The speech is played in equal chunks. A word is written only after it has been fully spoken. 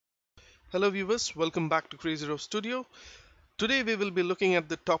Hello viewers, welcome back to Crazy Row Studio. Today we will be looking at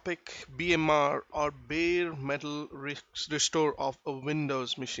the topic BMR or bare metal restore of a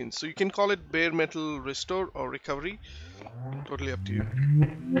Windows machine. So you can call it bare metal restore or recovery, totally up to you.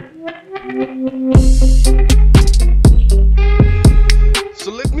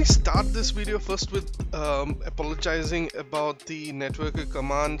 So let me start this video first with apologizing about the NetWorker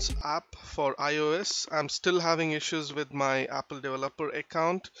commands app for iOS. I'm still having issues with my Apple developer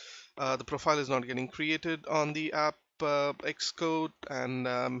account. The profile is not getting created on the app Xcode, and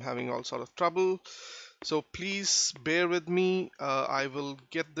I'm having all sort of trouble. So please bear with me. I will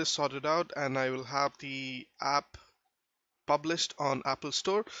get this sorted out and I will have the app published on Apple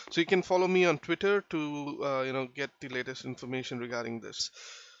Store. So you can follow me on Twitter to get the latest information regarding this.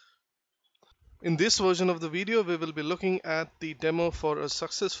 In this version of the video, we will be looking at the demo for a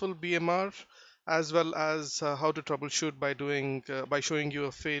successful BMR as well as how to troubleshoot by showing you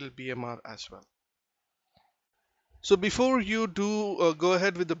a failed BMR as well. So before you do go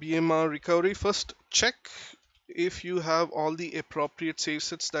ahead with the BMR recovery, first check if you have all the appropriate save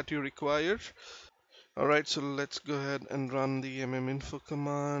sets that you require. Alright, so let's go ahead and run the mminfo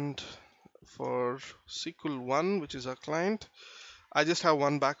command for SQL1, which is our client. I just have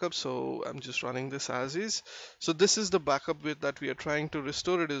one backup, so I'm just running this as is. So this is the backup with that we are trying to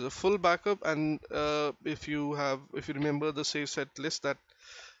restore. It is a full backup, and if you remember the save set list that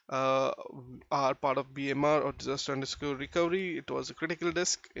uh, are part of BMR or disaster underscore recovery, it was a critical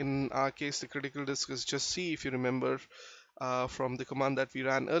disk. In our case, the critical disk is just C. If you remember from the command that we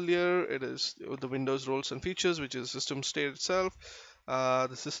ran earlier, it is the Windows roles and features, which is system state itself,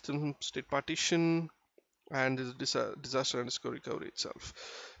 the system state partition, and the disaster underscore recovery itself.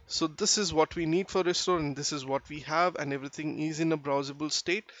 So this is what we need for restore, and this is what we have, and everything is in a browsable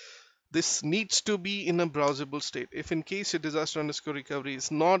state. This needs to be in a browsable state. If in case your disaster underscore recovery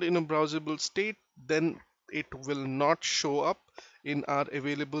is not in a browsable state, then it will not show up in our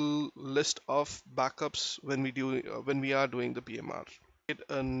available list of backups when we are doing the BMR. Create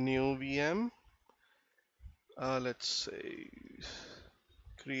a new VM. Let's say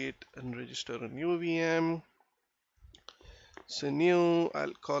create and register a new VM. Say new.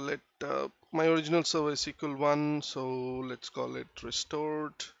 I'll call it my original server is SQL1, so let's call it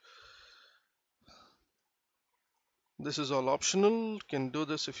restored. This is all optional. You can do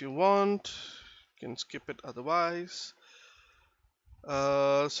this if you want. You can skip it otherwise.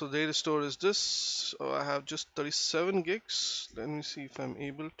 So data store is this. So I have just 37 gigs. Let me see if I'm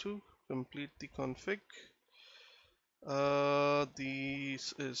able to complete the config.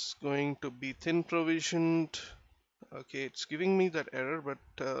 This is going to be thin provisioned. Okay, it's giving me that error,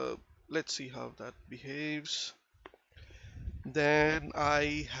 but let's see how that behaves. Then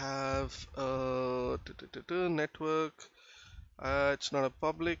I have network. It's not a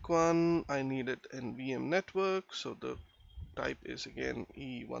public one. I need it in VM network, so the type is again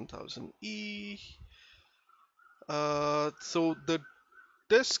E1000E. So the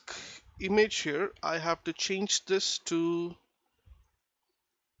disk image here, I have to change this to.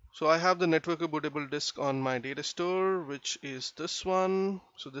 So I have the NetWorker bootable disk on my data store, which is this one.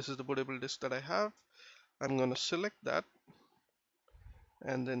 So this is the bootable disk that I have. I'm gonna select that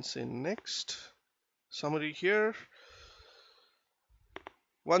and then say next. Summary here.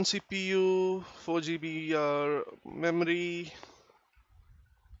 1 CPU, 4 GB memory,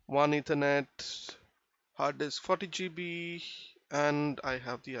 1 Ethernet, hard disk 40 GB, and I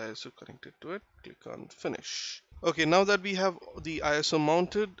have the ISO connected to it. Click on finish. Okay, now that we have the ISO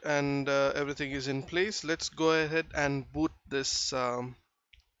mounted and everything is in place, let's go ahead and boot this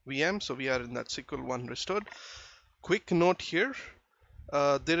VM. So we are in that SQL1 restored. Quick note here.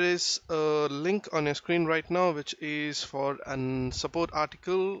 There is a link on your screen right now which is for an support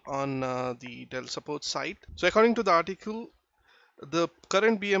article on the Dell support site. So according to the article, the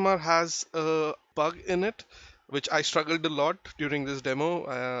current BMR has a bug in it which I struggled a lot during this demo.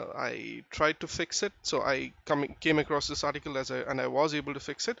 I tried to fix it, so I came across this article and I was able to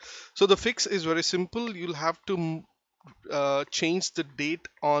fix it. So the fix is very simple. You'll have to change the date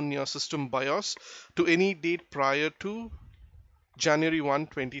on your system BIOS to any date prior to January 1,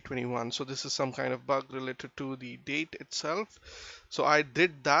 2021. So this is some kind of bug related to the date itself. So I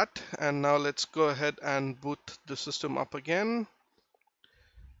did that, and now let's go ahead and boot the system up again.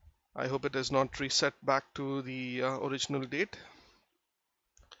 I hope it has not reset back to the original date.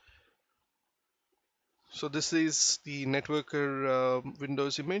 So this is the NetWorker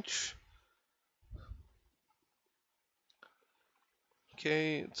Windows image.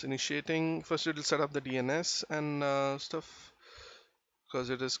 Okay, it's initiating. First it will set up the DNS and stuff, because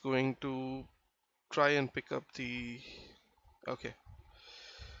it is going to try and pick up the. Okay.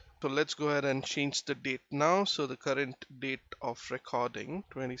 So let's go ahead and change the date now. So the current date of recording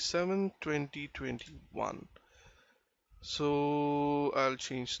 27/20/21. So I'll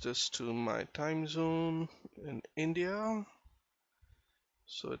change this to my time zone in India.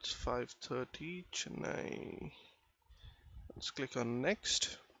 So it's 5:30 Chennai. Let's click on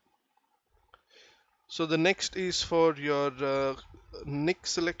next. So the next is for your NIC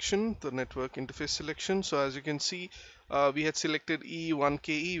selection, the network interface selection. So as you can see, we had selected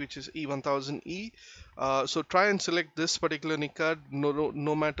E1KE, which is E1000E. So try and select this particular NIC card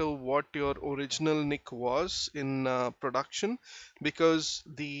no matter what your original NIC was in production, because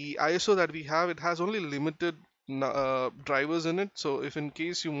the ISO that we have, it has only limited drivers in it. So if in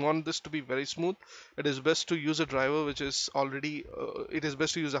case you want this to be very smooth, it is best to use a driver which is already it is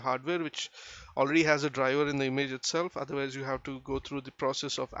best to use a hardware which already has a driver in the image itself. Otherwise you have to go through the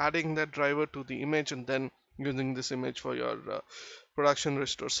process of adding that driver to the image and then using this image for your production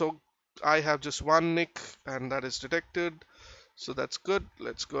restore. So I have just one NIC and that is detected, so that's good.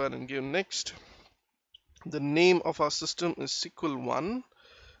 Let's go ahead and give next. The name of our system is SQL1.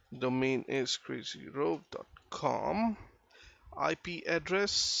 Domain is crazyrogue.com. IP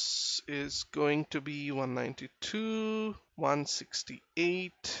address is going to be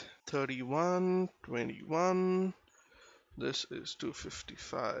 192.168.31.21. This is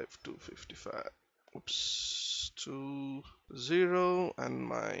 255. Oops, 20, and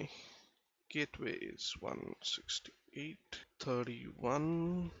my gateway is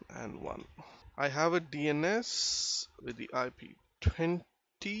 168.31 and 1. I have a DNS with the IP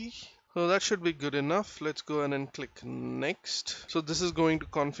 20. So that should be good enough. Let's go ahead and click next. So this is going to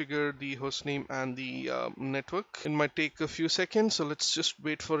configure the hostname and the network. It might take a few seconds, so let's just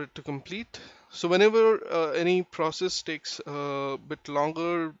wait for it to complete. So whenever any process takes a bit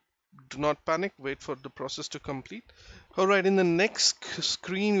longer, do not panic, wait for the process to complete. Alright, in the next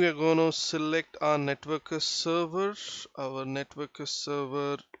screen we are going to select our NetWorker server. Our NetWorker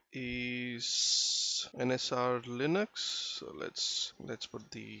server is NSR Linux. So let's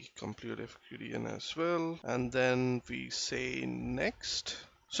put the computer FQDN as well, and then we say next.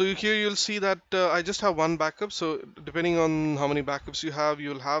 So here you'll see that I just have one backup. So depending on how many backups you have,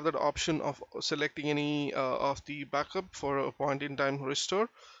 you'll have that option of selecting any of the backup for a point in time restore.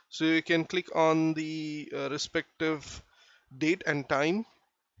 So you can click on the respective date and time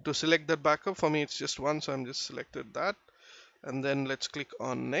to select that backup. For me it's just one, so I'm just selected that. And then let's click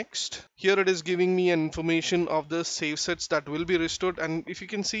on next. Here it is giving me an information of the save sets that will be restored, and if you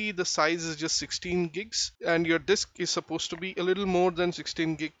can see, the size is just 16 gigs and your disk is supposed to be a little more than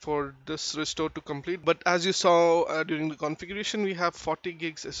 16 gig for this restore to complete. But as you saw during the configuration, we have 40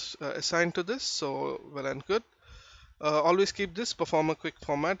 gigs assigned to this, so well and good. Always keep this perform a quick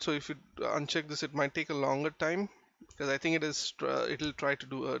format. So if you uncheck this, it might take a longer time because I think it'll try to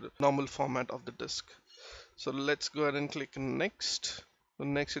do a normal format of the disk. So let's go ahead and click next. So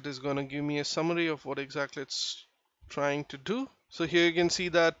next it is going to give me a summary of what exactly it's trying to do. So here you can see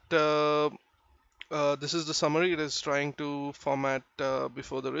that this is the summary. It is trying to format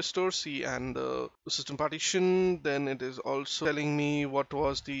before the restore, C and the system partition. Then it is also telling me what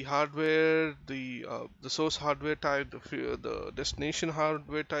was the hardware, the source hardware type, the destination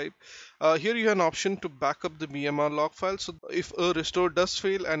hardware type. Here you have an option to back up the BMR log file. So if a restore does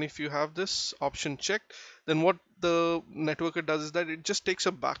fail and if you have this option checked, then what the NetWorker does is that it just takes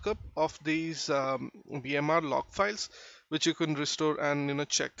a backup of these BMR log files, which you can restore and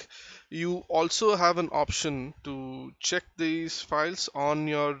check. You also have an option to check these files on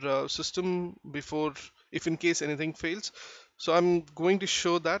your system before, if in case anything fails. So I'm going to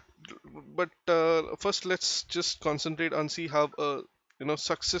show that, but first let's just concentrate on see how a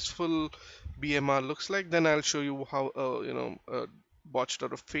successful BMR looks like. Then I'll show you how a botched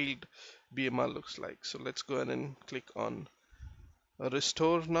or a failed BMR looks like. So let's go ahead and click on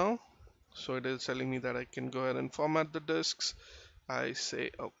restore now. So it is telling me that I can go ahead and format the disks. I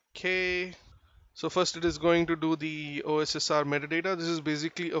say okay. So first it is going to do the OSSR metadata. This is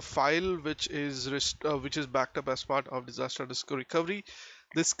basically a file which is backed up as part of disaster risk recovery.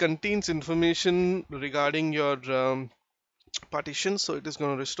 This contains information regarding your partition. So it is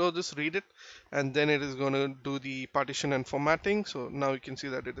going to restore this, read it, and then it is going to do the partition and formatting. So now you can see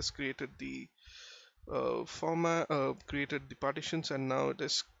that it has created the created the partitions, and now it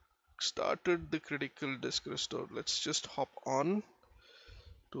has started the critical disk restore. Let's just hop on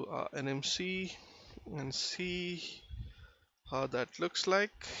to our NMC and see how that looks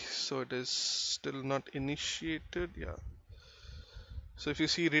like. So it is still not initiated. Yeah. So if you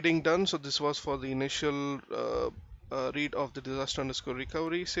see reading done, so this was for the initial read of the disaster underscore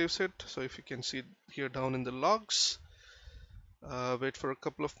recovery save set. So if you can see here down in the logs, Wait for a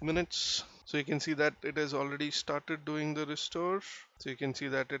couple of minutes. So you can see that it has already started doing the restore. So you can see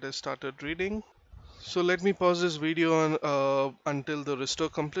that it has started reading. So let me pause this video on, until the restore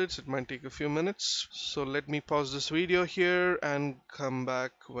completes. It might take a few minutes. So let me pause this video here and come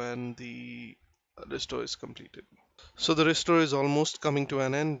back when the restore is completed. So the restore is almost coming to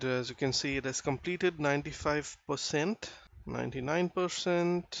an end. As you can see, it has completed 95%,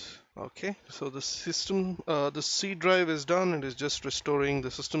 99%. Okay, so the system, the C drive is done. It is just restoring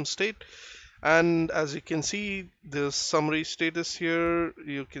the system state. And as you can see, the summary status here,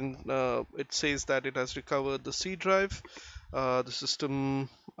 you can it says that it has recovered the C drive, the system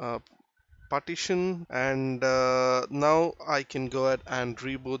partition, and now I can go ahead and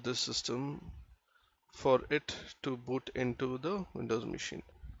reboot the system for it to boot into the Windows machine.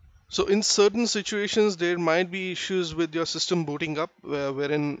 So in certain situations, there might be issues with your system booting up,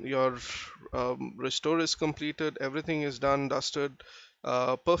 wherein your restore is completed, everything is done, dusted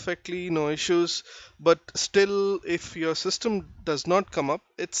perfectly, no issues. But still, if your system does not come up,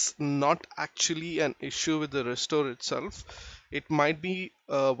 it's not actually an issue with the restore itself. It might be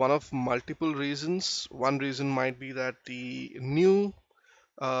one of multiple reasons. One reason might be that the new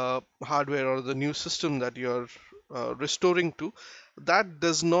hardware or the new system that you're restoring to, that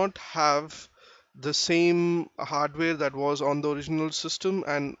does not have the same hardware that was on the original system,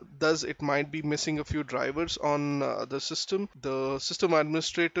 and thus it might be missing a few drivers on the system. The system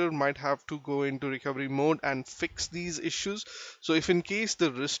administrator might have to go into recovery mode and fix these issues. So if in case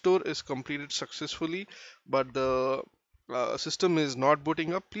the restore is completed successfully but the system is not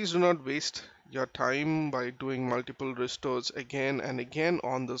booting up, please do not waste your time by doing multiple restores again and again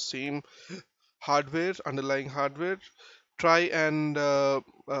on the same hardware, underlying hardware. Try and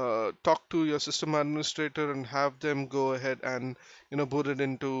talk to your system administrator and have them go ahead and boot it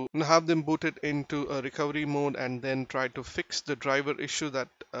into have them boot it into a recovery mode, and then try to fix the driver issue that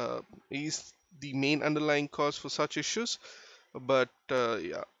is the main underlying cause for such issues. But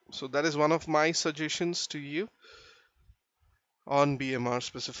yeah, so that is one of my suggestions to you on BMR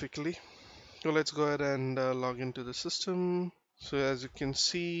specifically. So let's go ahead and log into the system. So as you can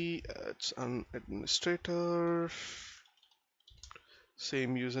see, it's an administrator,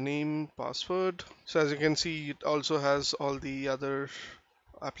 same username, password. So as you can see, it also has all the other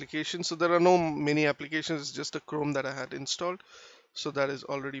applications. So there are no many applications, it's just a Chrome that I had installed. So that is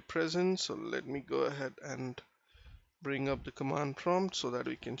already present. So let me go ahead and bring up the command prompt so that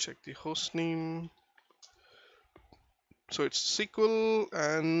we can check the host name. So it's SQL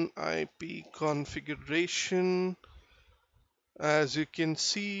and IP configuration, as you can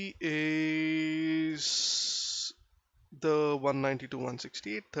see, is the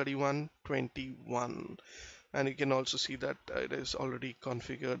 192.168.31.21, and you can also see that it is already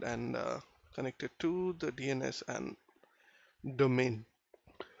configured and connected to the DNS and domain.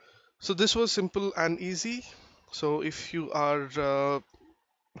 So this was simple and easy. So if you are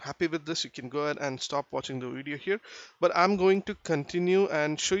happy with this, you can go ahead and stop watching the video here, but I'm going to continue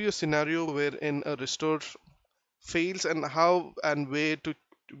and show you a scenario wherein a restore fails and how and where to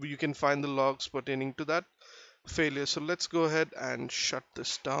you can find the logs pertaining to that failure. So let's go ahead and shut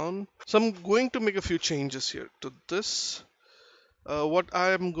this down. So I'm going to make a few changes here to this. What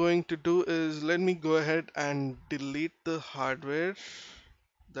I am going to do is, let me go ahead and delete the hardware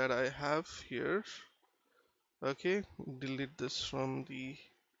that I have here. Okay, delete this from the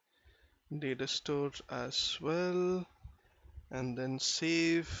data store as well, and then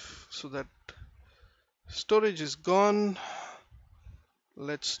save so that storage is gone.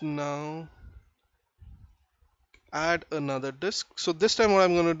 Let's now add another disk. So this time what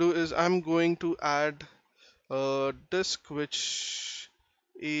I'm going to do is I'm going to add a disk which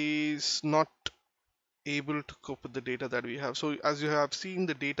is not able to cope with the data that we have. So as you have seen,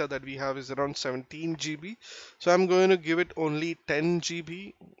 the data that we have is around 17 GB. So I'm going to give it only 10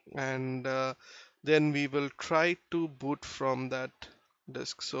 GB, and then we will try to boot from that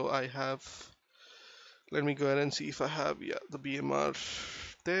disk. So I have, let me go ahead and see if I have, yeah, the BMR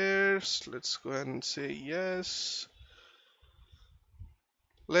there. So let's go ahead and say yes.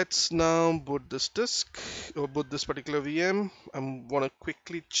 Let's now boot this disk or boot this particular VM. I want to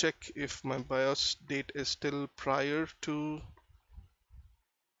quickly check if my BIOS date is still prior to.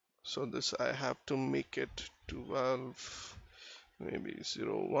 So this I have to make it 12, maybe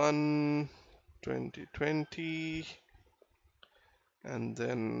 01 2020, and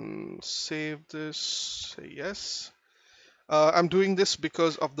then save this, say yes. I'm doing this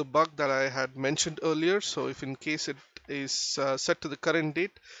because of the bug that I had mentioned earlier. So if in case it is set to the current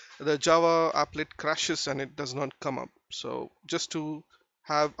date, the Java applet crashes and it does not come up. So just to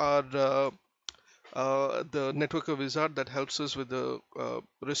have our the NetWorker wizard that helps us with the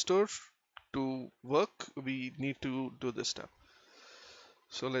restore to work, we need to do this step.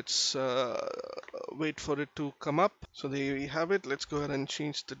 So let's wait for it to come up. So there we have it. Let's go ahead and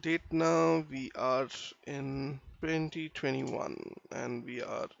change the date now. We are in 2021 and we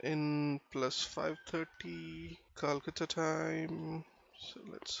are in plus 5:30 Calcutta time. So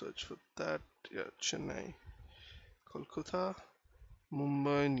let's search for that. Yeah, Chennai, Kolkata,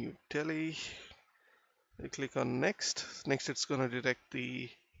 Mumbai, New Delhi. I click on next. Next, it's going to direct the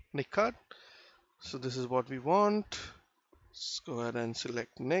NIC card. So this is what we want. Let's go ahead and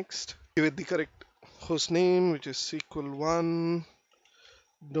select next. Give it the correct host name, which is SQL1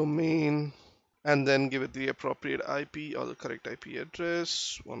 domain, and then give it the appropriate IP or the correct IP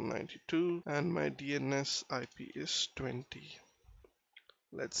address 192, and my DNS IP is 20.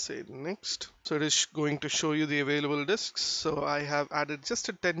 Let's say next. So it is going to show you the available disks. So I have added just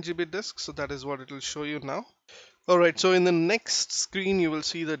a 10 GB disk, so that is what it will show you now. Alright, so in the next screen you will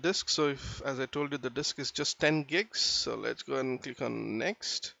see the disk. So if, as I told you, the disk is just 10 gigs. So let's go ahead and click on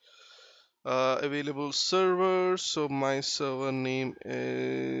next. Available server. So my server name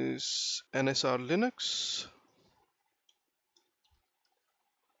is NSR Linux.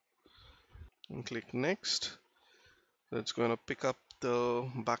 And click next. So it's going to pick up the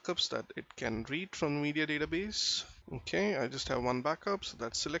backups that it can read from the media database. Okay, I just have one backup, so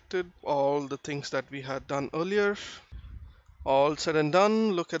that's selected. All the things that we had done earlier. All said and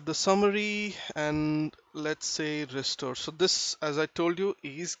done, look at the summary and let's say restore. So this, as I told you,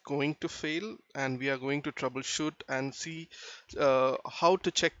 is going to fail and we are going to troubleshoot and see how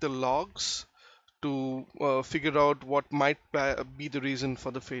to check the logs to figure out what might be the reason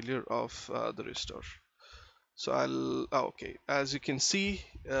for the failure of the restore. So okay, as you can see,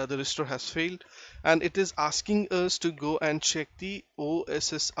 the restore has failed and it is asking us to go and check the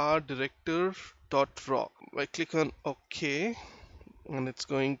OSSR director.raw. I click on OK and it's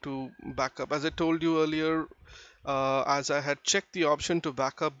going to back up. As I told you earlier, as I had checked the option to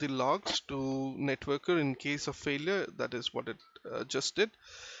back up the logs to NetWorker in case of failure, that is what it just did.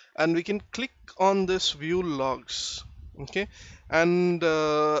 And we can click on this view logs. Okay, and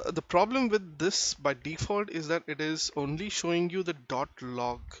the problem with this by default is that it is only showing you the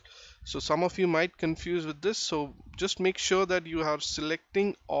 .log. So some of you might confuse with this, so just make sure that you are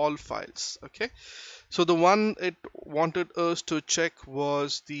selecting all files. Okay, so the one it wanted us to check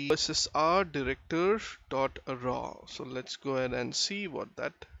was the OSSR director.raw. So let's go ahead and see what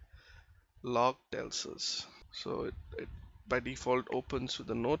that log tells us. So it by default opens with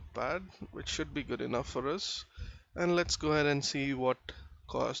a notepad, which should be good enough for us. And let's go ahead and see what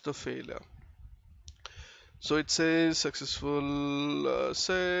caused the failure. So it says successful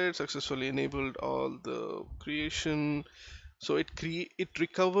set, successfully enabled all the creation. So it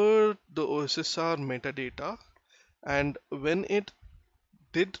recovered the OSSR metadata, and when it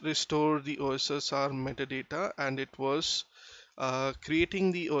did restore the OSSR metadata and it was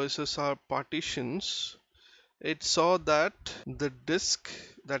creating the OSSR partitions, it saw that the disk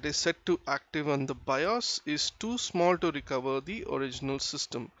that is set to active on the BIOS is too small to recover the original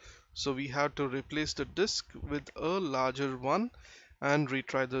system. So we have to replace the disk with a larger one and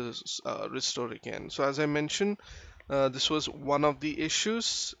retry the restore again. So as I mentioned, this was one of the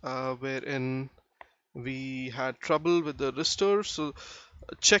issues wherein we had trouble with the restore. So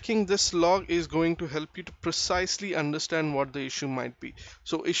checking this log is going to help you to precisely understand what the issue might be.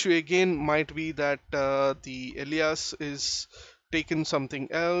 So issue again might be that the alias is taken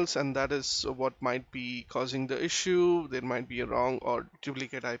something else, and that is what might be causing the issue. There might be a wrong or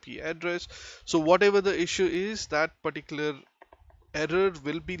duplicate IP address. So whatever the issue is, that particular error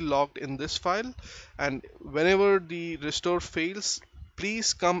will be logged in this file, and whenever the restore fails,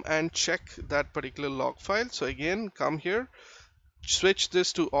 please come and check that particular log file. So again, come here, switch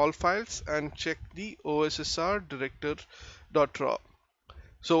this to all files and check the OSSR director.raw.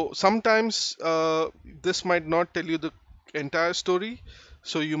 So sometimes this might not tell you the entire story,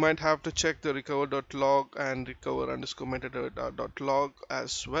 so you might have to check the recover.log and recover_metadata.log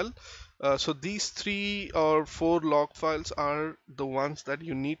as well. So these 3 or 4 log files are the ones that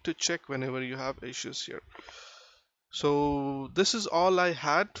you need to check whenever you have issues here. So this is all I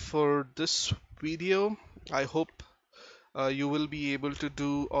had for this video. I hope you will be able to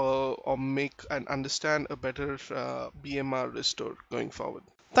do or make and understand a better BMR restore going forward.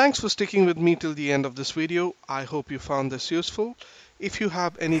 Thanks for sticking with me till the end of this video. I hope you found this useful. If you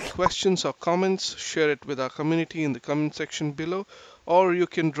have any questions or comments, share it with our community in the comment section below, or you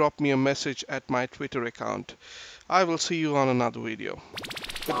can drop me a message at my Twitter account. I will see you on another video.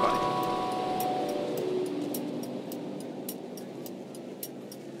 Goodbye.